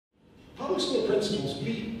public school principals,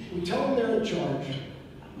 we tell them they're in charge.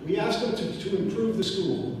 We ask them to improve the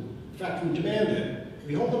school. In fact, we demand it.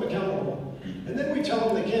 We hold them accountable. And then we tell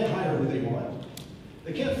them they can't hire who they want.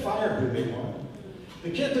 They can't fire who they want.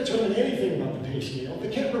 They can't determine anything about the pay scale. They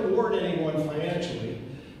can't reward anyone financially.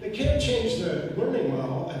 They can't change the learning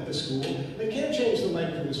model at the school. They can't change the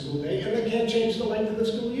length of the school day, and they can't change the length of the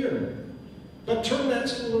school year. But turn that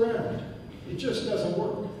school around. It just doesn't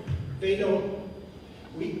work. They don't.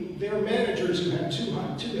 They're managers who have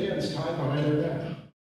two hands tied behind their back.